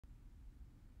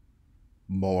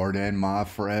Morning, my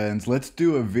friends. Let's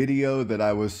do a video that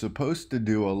I was supposed to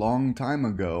do a long time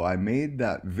ago. I made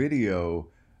that video,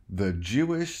 The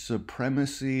Jewish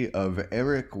Supremacy of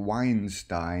Eric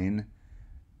Weinstein,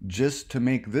 just to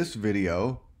make this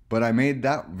video, but I made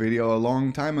that video a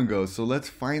long time ago. So let's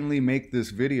finally make this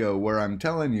video where I'm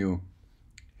telling you,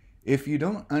 if you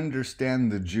don't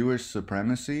understand the Jewish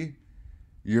supremacy,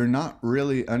 you're not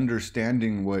really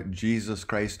understanding what Jesus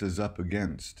Christ is up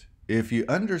against. If you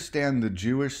understand the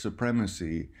Jewish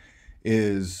supremacy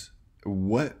is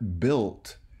what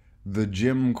built the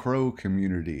Jim Crow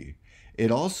community,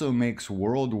 it also makes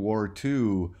World War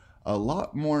II a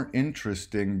lot more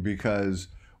interesting because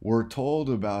we're told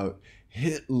about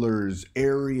Hitler's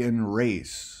Aryan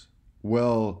race.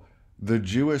 Well, the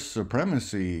Jewish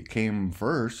supremacy came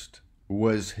first.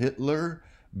 Was Hitler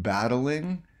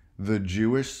battling the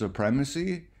Jewish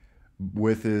supremacy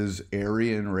with his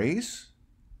Aryan race?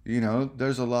 You know,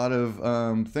 there's a lot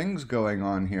of things going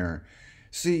on here.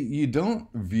 See, you don't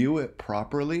view it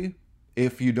properly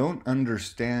if you don't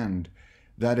understand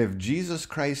that if Jesus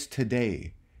Christ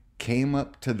today came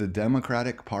up to the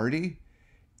Democratic Party,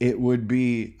 it would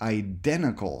be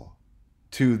identical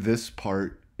to this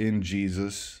part in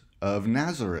Jesus of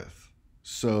Nazareth.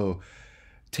 So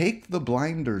take the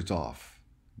blinders off.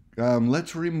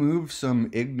 Let's remove some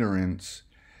ignorance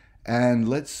and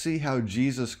let's see how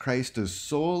Jesus Christ is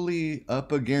solely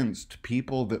up against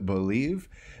people that believe.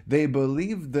 They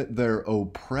believe that they're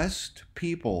oppressed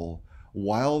people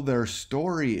while their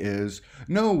story is,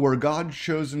 no, we're God's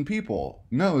chosen people.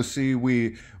 No, see,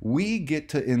 we get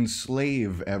to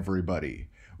enslave everybody.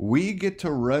 We get to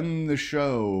run the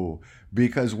show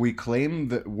because we claim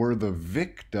that we're the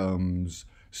victims,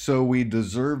 so we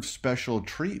deserve special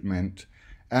treatment.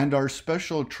 And our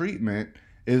special treatment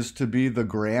is to be the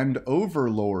grand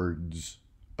overlords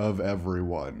of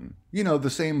everyone. You know, the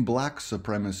same black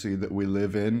supremacy that we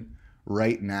live in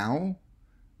right now.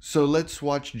 So let's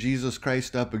watch Jesus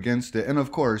Christ up against it. And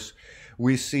of course,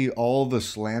 we see all the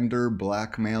slander,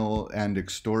 blackmail, and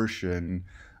extortion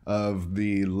of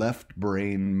the left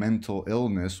brain mental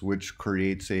illness, which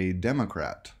creates a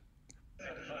Democrat.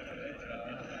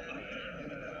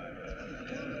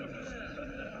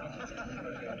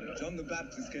 John the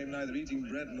Baptist came neither eating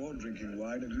bread nor drinking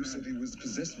wine, and you said he was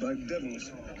possessed by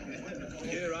devils.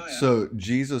 Here I am. So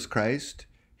Jesus Christ,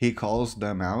 he calls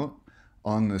them out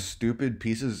on the stupid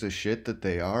pieces of shit that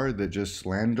they are, that just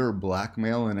slander,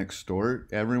 blackmail, and extort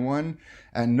everyone.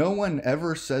 And no one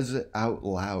ever says it out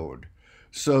loud.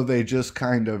 So they just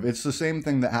kind of, it's the same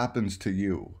thing that happens to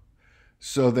you.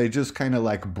 So they just kind of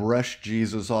like brush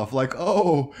Jesus off like,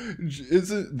 oh,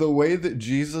 isn't the way that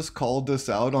Jesus called us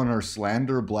out on our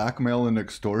slander, blackmail, and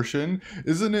extortion,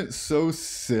 isn't it so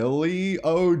silly?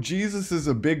 Oh, Jesus is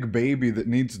a big baby that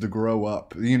needs to grow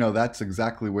up. You know, that's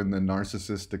exactly when the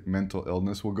narcissistic mental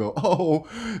illness will go, oh,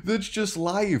 that's just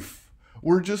life.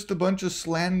 We're just a bunch of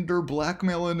slander,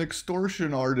 blackmail, and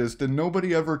extortion artists, and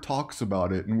nobody ever talks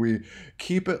about it. And we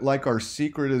keep it like our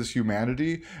secret is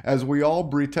humanity, as we all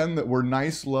pretend that we're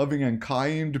nice, loving, and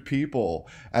kind people.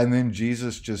 And then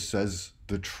Jesus just says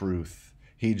the truth.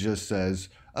 He just says,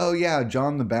 oh yeah,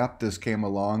 John the Baptist came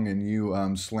along and you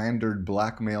slandered,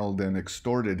 blackmailed, and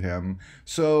extorted him.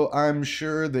 So I'm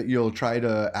sure that you'll try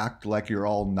to act like you're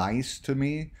all nice to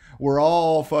me. We're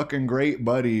all fucking great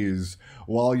buddies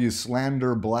while you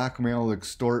slander, blackmail,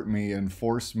 extort me, and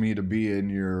force me to be in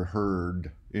your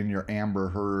herd, in your amber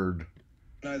herd.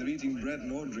 Neither eating bread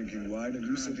nor drinking wine, and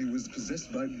you said he was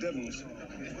possessed by devils.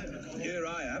 Here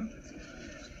I am,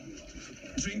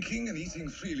 drinking and eating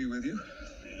freely with you.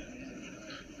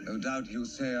 No doubt you'll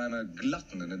say I'm a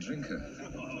glutton and a drinker.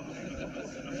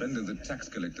 Friend of the tax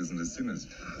collectors and the sinners.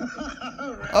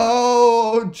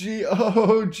 Oh,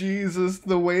 Jesus,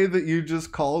 the way that you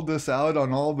just called us out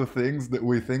on all the things that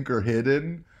we think are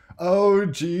hidden. Oh,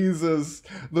 Jesus,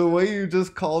 the way you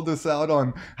just called us out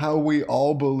on how we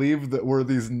all believe that we're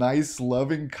these nice,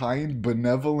 loving, kind,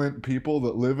 benevolent people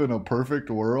that live in a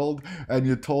perfect world, and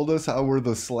you told us how we're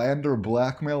the slander,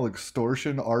 blackmail,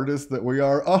 extortion artists that we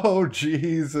are. Oh,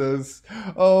 Jesus.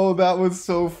 Oh, that was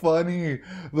so funny,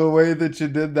 the way that you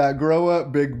did that. Grow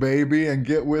up, big baby, and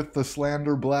get with the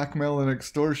slander, blackmail, and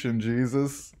extortion,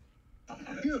 Jesus.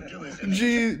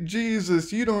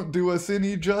 Jesus, you don't do us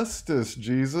any justice,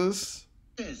 Jesus.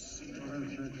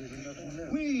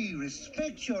 We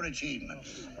respect your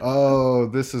achievements. Oh,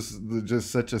 this is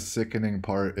just such a sickening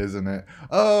part, isn't it?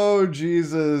 Oh,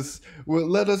 Jesus, well,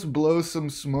 let us blow some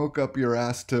smoke up your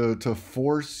ass to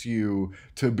force you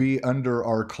to be under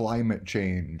our climate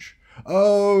change.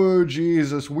 Oh,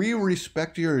 Jesus, we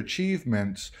respect your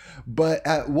achievements, but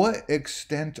at what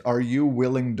extent are you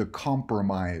willing to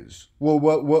compromise? Well,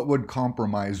 what would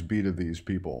compromise be to these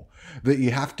people? That you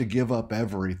have to give up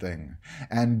everything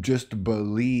and just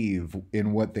believe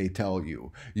in what they tell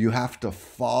you. You have to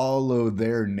follow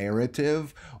their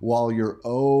narrative while you're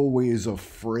always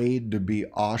afraid to be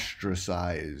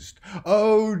ostracized.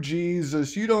 Oh,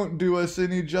 Jesus, you don't do us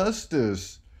any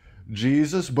justice.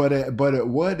 Jesus, but at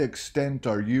what extent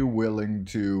are you willing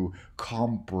to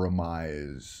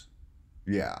compromise?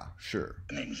 Yeah, sure.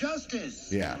 An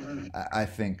injustice. Yeah, I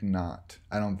think not.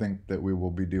 I don't think that we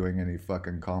will be doing any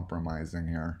fucking compromising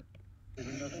here.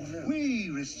 We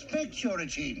respect your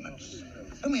achievements,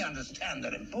 and we understand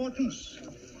their importance.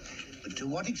 But to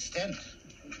what extent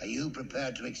are you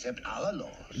prepared to accept our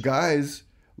laws? Guys,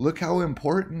 look how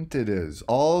important it is.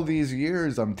 All these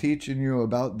years I'm teaching you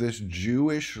about this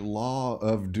Jewish law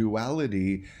of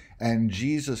duality, and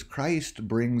Jesus Christ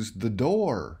brings the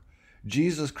door.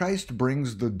 Jesus Christ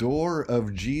brings the door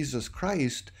of Jesus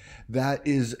Christ that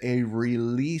is a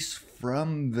release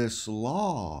from this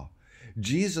law.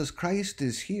 Jesus Christ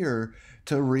is here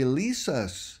to release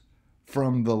us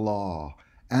from the law.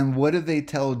 And what do they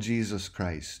tell Jesus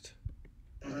Christ?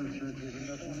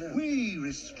 We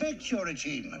respect your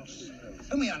achievements,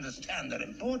 and we understand their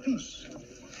importance.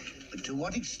 But to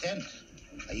what extent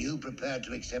are you prepared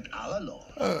to accept our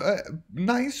laws?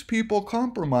 Nice people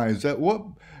compromise. That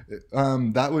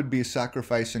would be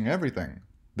sacrificing everything.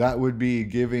 That would be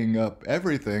giving up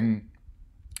everything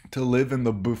to live in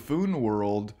the buffoon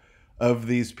world of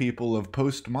these people of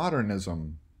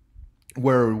postmodernism,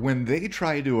 where when they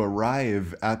try to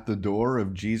arrive at the door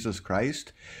of Jesus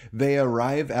Christ, they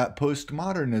arrive at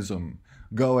postmodernism,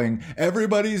 going,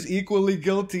 everybody's equally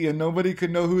guilty and nobody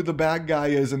can know who the bad guy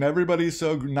is and everybody's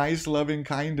so nice, loving,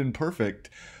 kind, and perfect.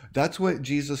 That's what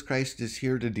Jesus Christ is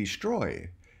here to destroy.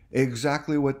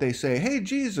 Exactly what they say. Hey,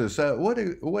 Jesus,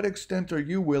 what extent are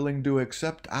you willing to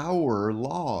accept our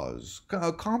laws?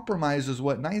 Compromise is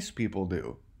what nice people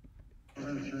do.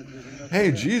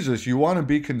 Hey, Jesus, you want to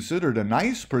be considered a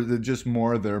nice person? Just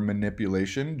more of their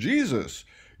manipulation. Jesus,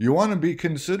 you want to be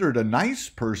considered a nice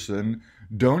person,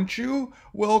 don't you?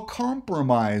 Well,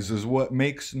 compromise is what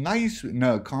makes nice.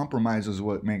 No, compromise is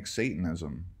what makes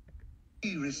Satanism.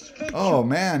 Oh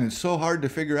man, it's so hard to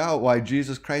figure out why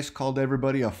Jesus Christ called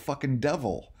everybody a fucking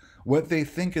devil. What they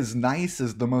think is nice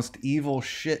is the most evil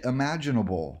shit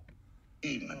imaginable.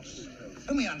 And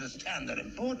we understand their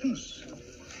importance.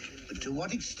 But to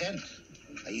what extent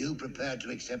are you prepared to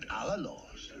accept our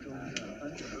laws?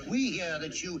 We hear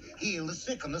that you heal the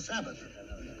sick on the Sabbath.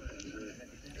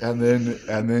 And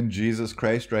then Jesus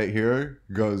Christ right here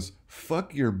goes,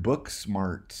 fuck your book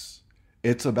smarts.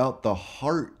 It's about the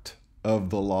heart of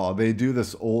the law. They do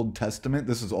this Old Testament.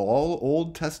 This is all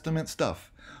Old Testament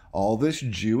stuff. All this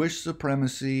Jewish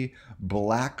supremacy,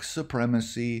 black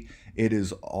supremacy, it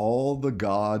is all the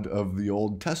God of the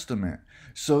Old Testament.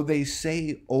 So they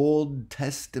say Old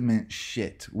Testament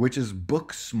shit, which is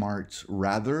book smarts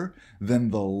rather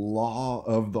than the law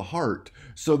of the heart.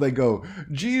 So they go,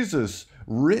 Jesus,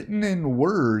 written in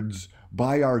words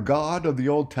by our God of the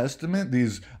Old Testament,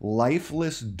 these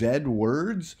lifeless dead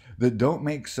words that don't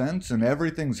make sense and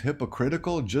everything's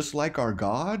hypocritical just like our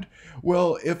God.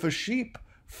 Well, if a sheep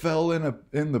fell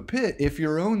in the pit, if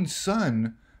your own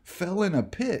son fell in a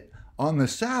pit on the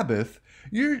Sabbath,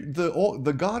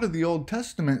 the God of the Old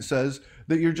Testament says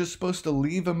that you're just supposed to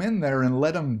leave him in there and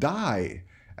let him die.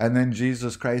 And then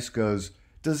Jesus Christ goes,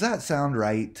 does that sound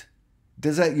right?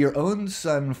 Does that your own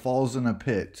son falls in a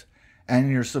pit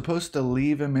and you're supposed to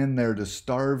leave him in there to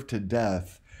starve to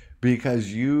death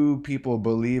because you people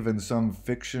believe in some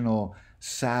fictional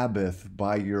Sabbath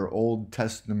by your Old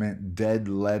Testament dead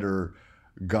letter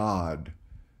God?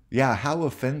 Yeah, how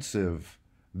offensive.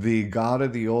 The God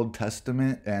of the Old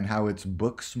Testament and how it's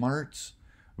book smarts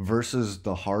versus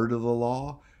the heart of the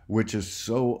law, which is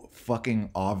so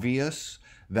fucking obvious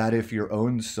that if your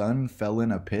own son fell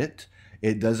in a pit,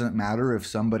 it doesn't matter if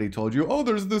somebody told you, oh,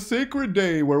 there's the sacred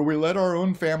day where we let our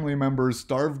own family members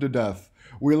starve to death.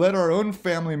 We let our own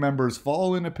family members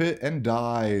fall in a pit and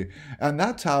die. And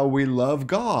that's how we love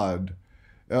God.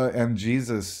 And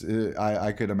Jesus,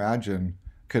 I could imagine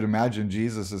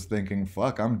Jesus is thinking,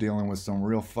 fuck, I'm dealing with some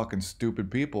real fucking stupid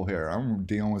people here. I'm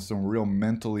dealing with some real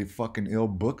mentally fucking ill,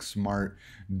 book smart,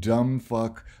 dumb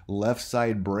fuck, left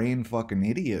side brain fucking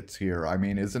idiots here. I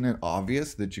mean, isn't it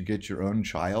obvious that you get your own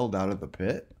child out of the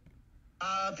pit?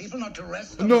 People not to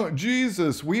rest them. No,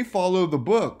 Jesus, we follow the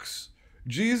books.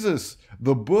 Jesus,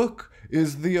 the book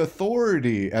is the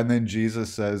authority. And then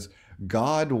Jesus says,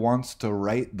 God wants to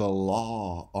write the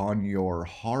law on your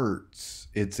hearts.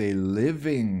 It's a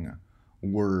living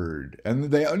word. And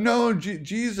they, no,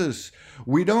 Jesus,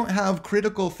 we don't have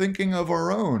critical thinking of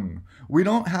our own. We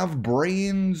don't have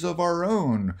brains of our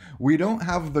own. We don't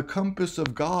have the compass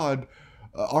of God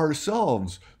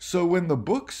ourselves. So when the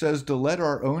book says to let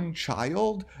our own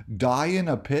child die in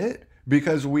a pit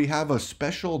because we have a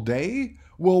special day,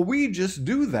 well, we just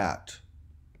do that.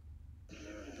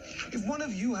 If one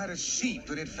of you had a sheep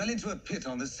and it fell into a pit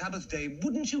on the Sabbath day,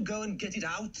 wouldn't you go and get it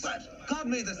out? But God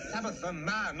made the Sabbath for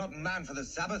man, not man for the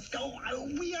Sabbath. oh,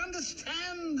 we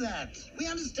understand that. We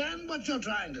understand what you're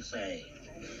trying to say.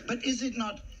 But is it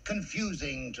not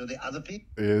confusing to the other people?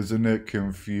 Isn't it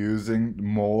confusing?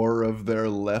 More of their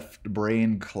left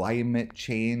brain climate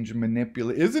change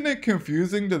manipulation. Isn't it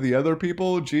confusing to the other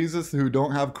people, Jesus, who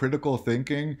don't have critical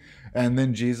thinking? And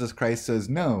then Jesus Christ says,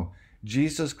 no,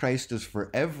 Jesus Christ is for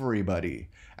everybody.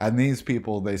 And these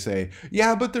people, they say,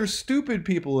 yeah, but there's stupid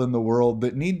people in the world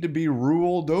that need to be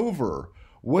ruled over.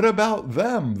 What about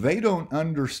them? They don't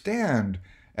understand.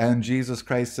 And Jesus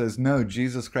Christ says, no,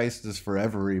 Jesus Christ is for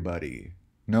everybody.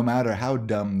 No matter how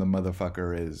dumb the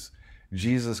motherfucker is,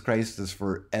 Jesus Christ is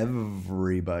for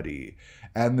everybody.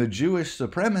 And the Jewish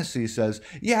supremacy says,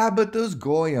 yeah, but those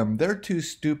goyim, they're too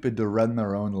stupid to run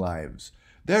their own lives.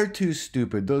 They're too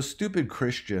stupid. Those stupid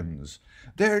Christians,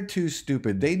 they're too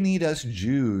stupid. They need us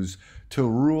Jews to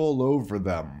rule over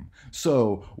them.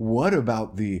 So what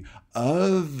about the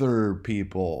other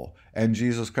people? And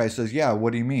Jesus Christ says, yeah,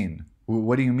 what do you mean?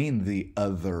 What do you mean the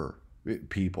other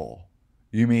people?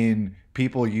 You mean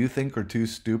people you think are too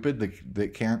stupid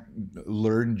that can't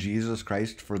learn Jesus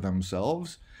Christ for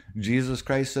themselves? Jesus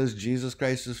Christ says Jesus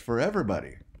Christ is for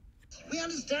everybody. We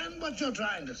understand what you're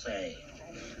trying to say.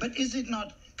 But is it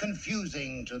not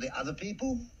confusing to the other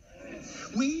people?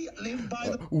 We live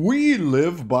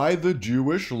by the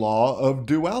Jewish law of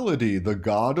duality, the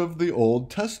God of the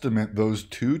Old Testament, those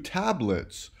two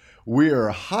tablets. We are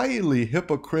highly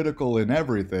hypocritical in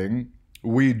everything.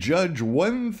 We judge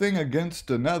one thing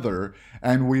against another,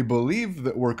 and we believe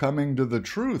that we're coming to the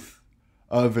truth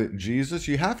of it, Jesus.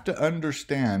 You have to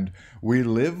understand, we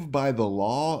live by the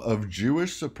law of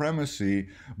Jewish supremacy,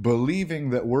 believing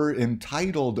that we're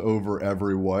entitled over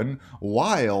everyone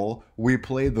while we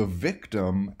play the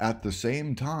victim at the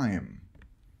same time.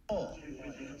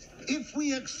 If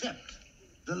we accept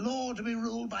the law to be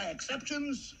ruled by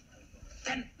exceptions,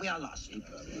 then we are lost.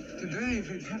 Today, if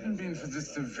it hadn't been for the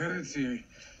severity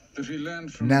that we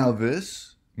learned from... Now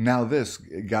this,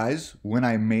 guys, when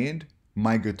I made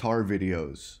my guitar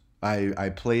videos,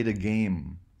 I played a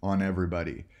game on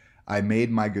everybody. I made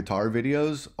my guitar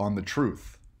videos on the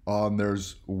truth.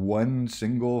 There's one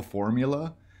single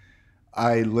formula.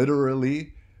 I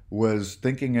literally was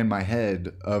thinking in my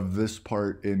head of this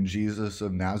part in Jesus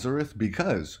of Nazareth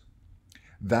because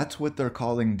that's what they're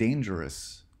calling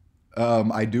dangerous.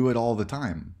 I do it all the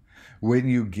time. When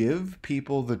you give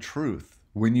people the truth,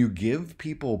 when you give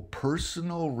people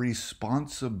personal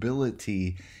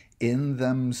responsibility in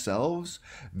themselves,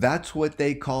 that's what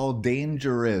they call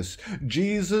dangerous.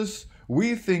 Jesus,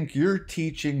 we think your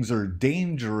teachings are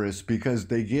dangerous because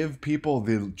they give people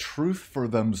the truth for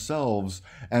themselves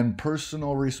and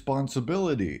personal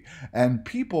responsibility. And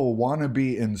people want to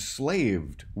be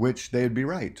enslaved, which they'd be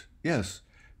right. Yes,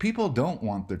 people don't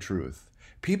want the truth.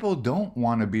 People don't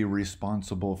want to be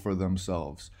responsible for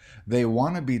themselves. They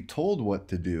want to be told what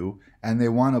to do, and they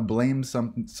want to blame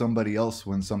somebody else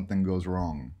when something goes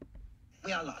wrong.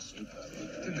 We are lost.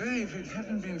 Today, if it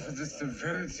hadn't been for the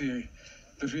severity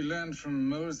that we learned from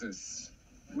Moses,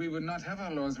 we would not have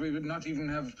our laws. We would not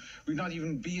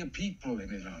even be a people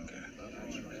any longer.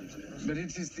 But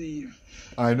it is the...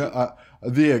 I know,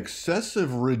 the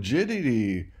excessive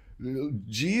rigidity.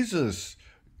 Jesus,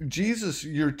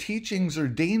 your teachings are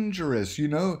dangerous. You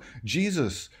know,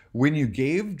 Jesus, when you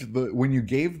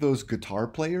gave those guitar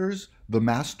players the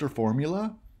master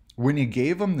formula, when you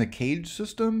gave them the cage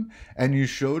system and you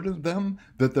showed them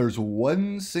that there's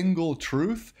one single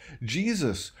truth,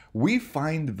 Jesus, we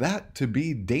find that to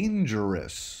be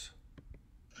dangerous.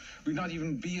 We'd not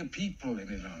even be a people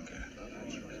any longer.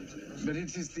 But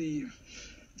it is the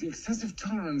excessive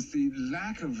tolerance, the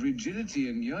lack of rigidity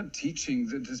in your teaching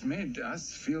that has made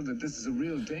us feel that this is a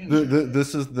real danger.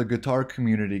 This is the guitar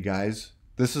community, guys.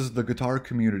 This is the guitar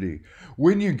community.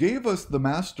 When you gave us the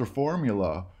master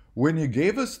formula, when you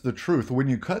gave us the truth, when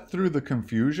you cut through the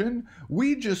confusion,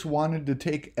 we just wanted to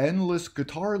take endless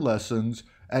guitar lessons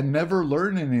and never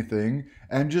learn anything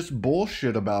and just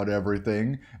bullshit about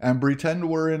everything and pretend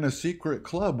we're in a secret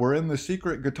club. We're in the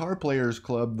secret guitar players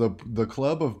club, the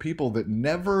club of people that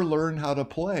never learn how to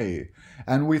play.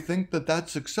 And we think that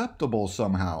that's acceptable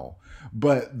somehow.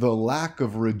 But the lack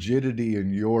of rigidity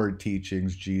in your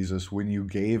teachings, Jesus, when you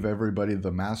gave everybody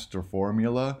the master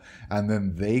formula and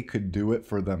then they could do it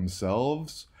for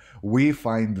themselves, we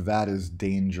find that is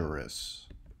dangerous.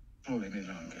 Any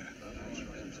longer.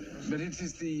 But it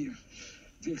is the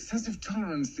excessive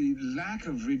tolerance, the lack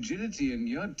of rigidity in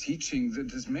your teaching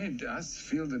that has made us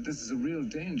feel that this is a real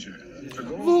danger.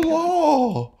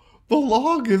 The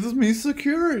law gives me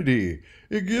security.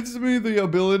 It gives me the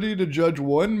ability to judge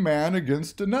one man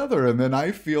against another, and then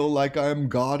I feel like I'm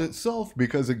God itself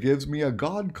because it gives me a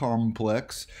God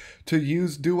complex to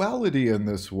use duality in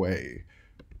this way.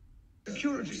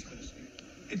 Security.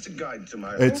 It's a guide to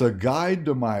my It's a guide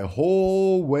to my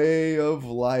whole way of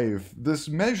life. This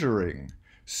measuring.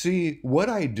 See, what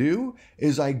I do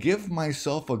is I give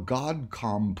myself a God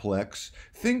complex,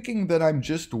 thinking that I'm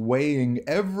just weighing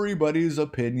everybody's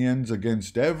opinions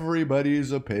against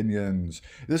everybody's opinions.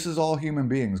 This is all human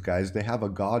beings, guys. They have a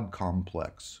God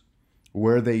complex,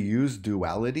 where they use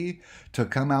duality to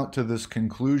come out to this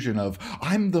conclusion of,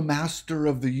 I'm the master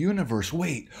of the universe.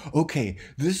 Wait, okay,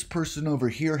 this person over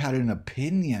here had an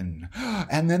opinion.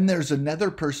 And then there's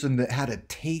another person that had a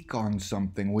take on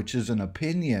something, which is an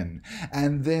opinion.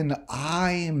 And then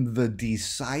I'm the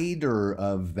decider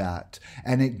of that.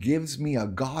 And it gives me a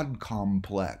God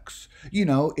complex. You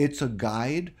know, it's a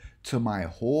guide to my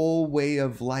whole way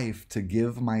of life to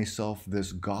give myself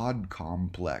this God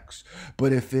complex.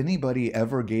 But if anybody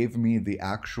ever gave me the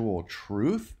actual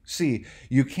truth, see,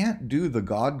 you can't do the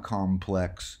God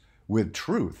complex with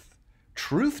truth.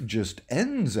 Truth just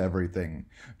ends everything.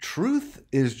 Truth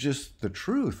is just the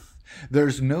truth.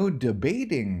 There's no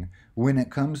debating when it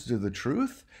comes to the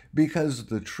truth because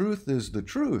the truth is the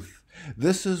truth.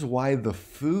 This is why the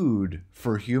food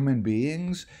for human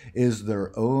beings is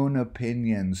their own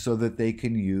opinion so that they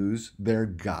can use their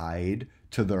guide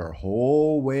to their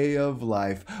whole way of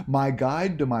life. My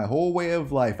guide to my whole way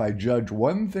of life. I judge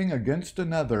one thing against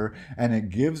another and it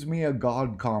gives me a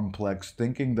God complex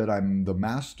thinking that I'm the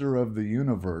master of the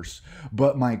universe.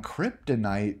 But my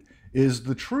kryptonite is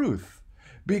the truth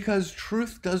because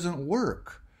truth doesn't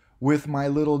work with my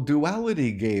little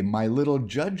duality game, my little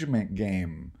judgment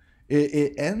game.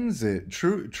 It ends it.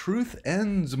 Truth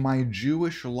ends my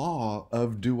Jewish law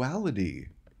of duality.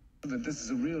 That this is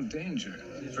a real danger.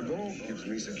 Forgo gives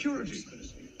me security.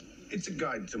 It's a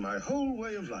guide to my whole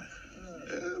way of life.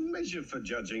 A measure for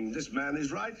judging this man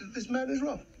is right, this man is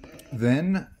wrong.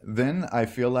 Then I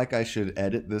feel like I should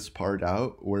edit this part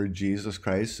out where Jesus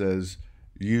Christ says,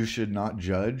 you should not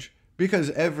judge.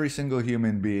 Because every single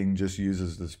human being just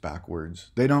uses this backwards.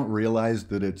 They don't realize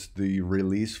that it's the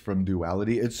release from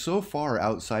duality. It's so far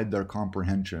outside their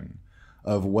comprehension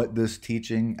of what this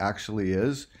teaching actually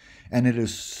is. And it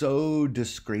is so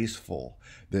disgraceful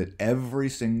that every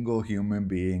single human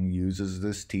being uses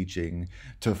this teaching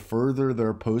to further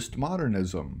their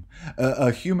postmodernism. A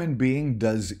human being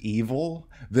does evil,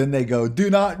 then they go,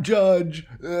 do not judge.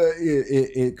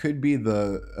 It could be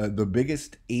the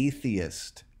biggest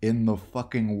atheist in the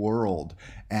fucking world,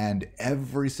 and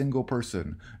every single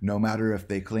person, no matter if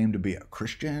they claim to be a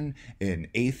Christian, an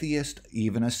atheist,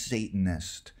 even a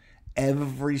Satanist,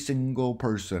 every single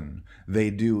person, they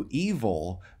do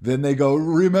evil, then they go,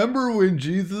 remember when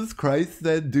Jesus Christ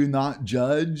said, do not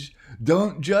judge?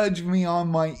 Don't judge me on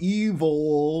my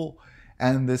evil.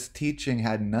 And this teaching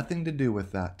had nothing to do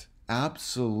with that.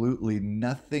 Absolutely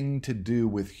nothing to do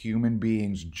with human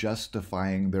beings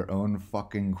justifying their own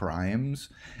fucking crimes.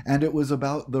 And it was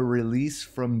about the release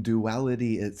from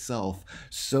duality itself,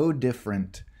 so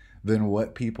different than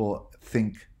what people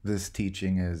think this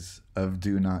teaching is of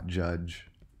do not judge.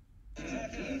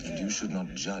 You should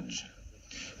not judge.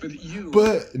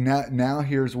 But now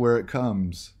here's where it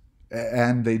comes.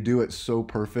 And they do it so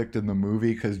perfect in the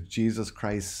movie because Jesus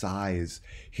Christ sighs.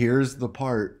 Here's the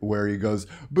part where he goes,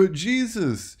 but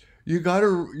Jesus, you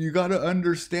gotta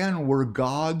understand we're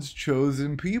God's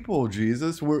chosen people,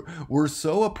 Jesus. We're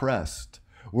so oppressed.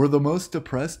 We're the most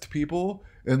oppressed people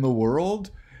in the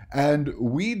world. And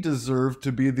we deserve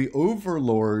to be the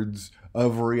overlords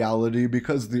of reality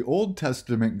because the Old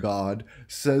Testament God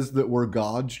says that we're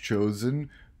God's chosen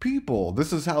people.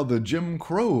 This is how the Jim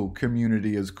Crow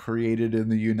community is created in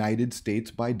the United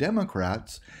States by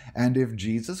Democrats. And if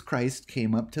Jesus Christ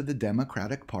came up to the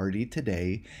Democratic Party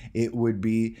today, it would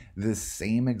be the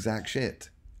same exact shit.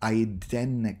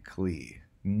 Identically.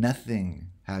 Nothing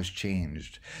has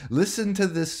changed. Listen to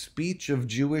this speech of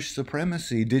Jewish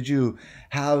supremacy. Did you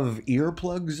have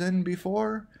earplugs in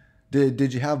before?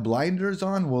 Did you have blinders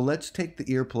on? Well, let's take the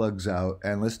earplugs out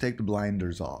and let's take the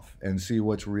blinders off and see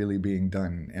what's really being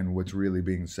done and what's really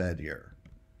being said here.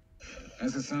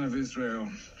 As a son of Israel,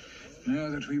 know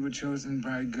that we were chosen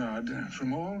by God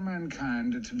from all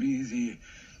mankind to be the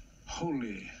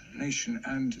holy nation,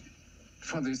 and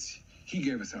for this he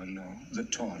gave us our law, the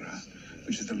Torah,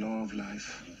 which is the law of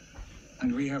life.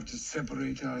 And we have to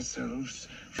separate ourselves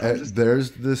from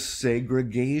there's the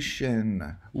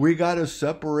segregation. We got to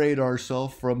separate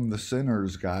ourselves from the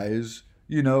sinners, guys.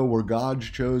 You know, we're God's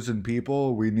chosen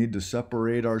people. We need to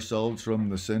separate ourselves from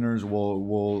the sinners.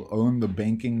 We'll own the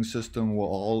banking system. We'll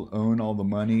all own all the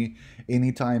money.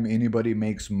 Anytime anybody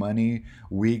makes money,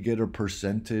 we get a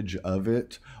percentage of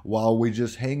it while we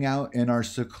just hang out in our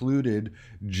secluded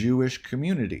Jewish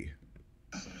community.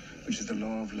 Which is the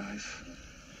law of life.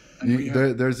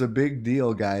 There's a big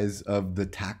deal, guys, of the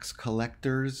tax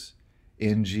collectors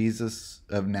in Jesus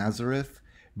of Nazareth,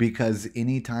 because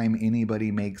anytime anybody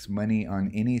makes money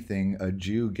on anything, a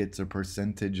Jew gets a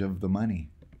percentage of the money.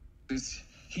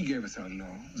 He gave us our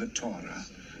law, the Torah,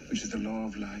 which is the law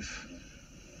of life.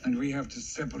 And we have to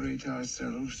separate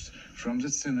ourselves from the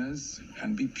sinners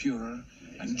and be pure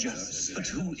and just. But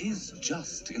who is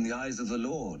just in the eyes of the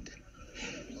Lord?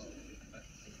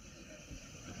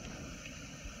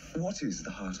 What is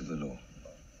the heart of the law?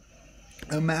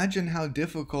 Imagine how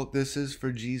difficult this is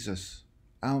for Jesus.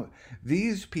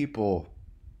 These people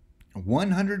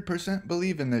 100%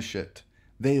 believe in this shit.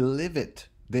 They live it.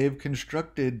 They've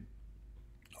constructed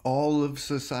all of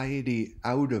society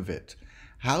out of it.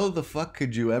 How the fuck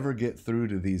could you ever get through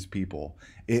to these people?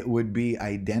 It would be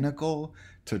identical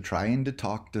to trying to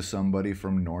talk to somebody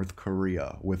from North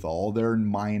Korea with all their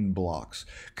mind blocks.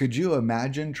 Could you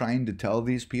imagine trying to tell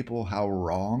these people how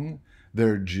wrong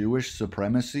their Jewish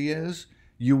supremacy is?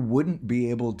 You wouldn't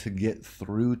be able to get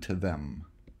through to them.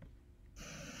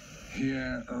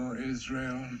 Hear, O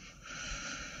Israel,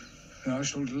 thou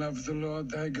shalt love the Lord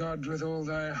thy God with all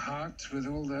thy heart, with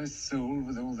all thy soul,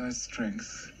 with all thy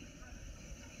strength.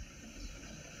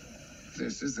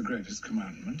 This is the greatest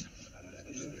commandment.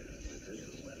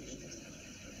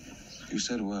 You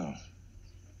said well.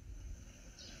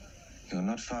 You're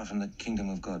not far from the kingdom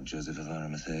of God, Joseph of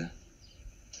Arimathea.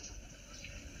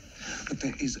 But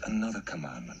there is another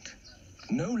commandment,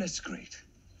 no less great.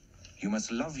 You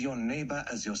must love your neighbor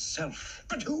as yourself.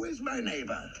 But who is my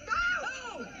neighbor?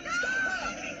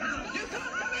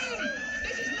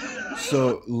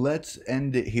 So let's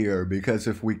end it here, because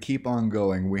if we keep on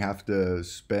going, we have to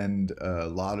spend a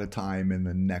lot of time in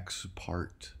the next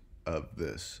part of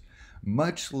this.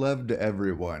 Much love to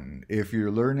everyone. If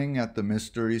you're learning at the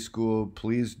Mystery School,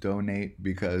 please donate,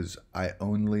 because I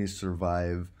only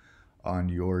survive on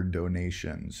your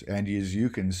donations. And as you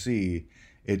can see,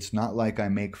 it's not like I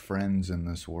make friends in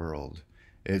this world.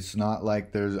 It's not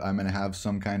like I'm going to have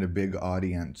some kind of big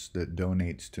audience that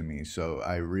donates to me. So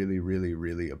I really, really,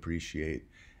 really appreciate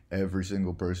every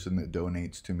single person that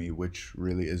donates to me, which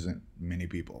really isn't many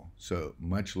people. So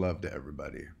much love to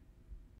everybody.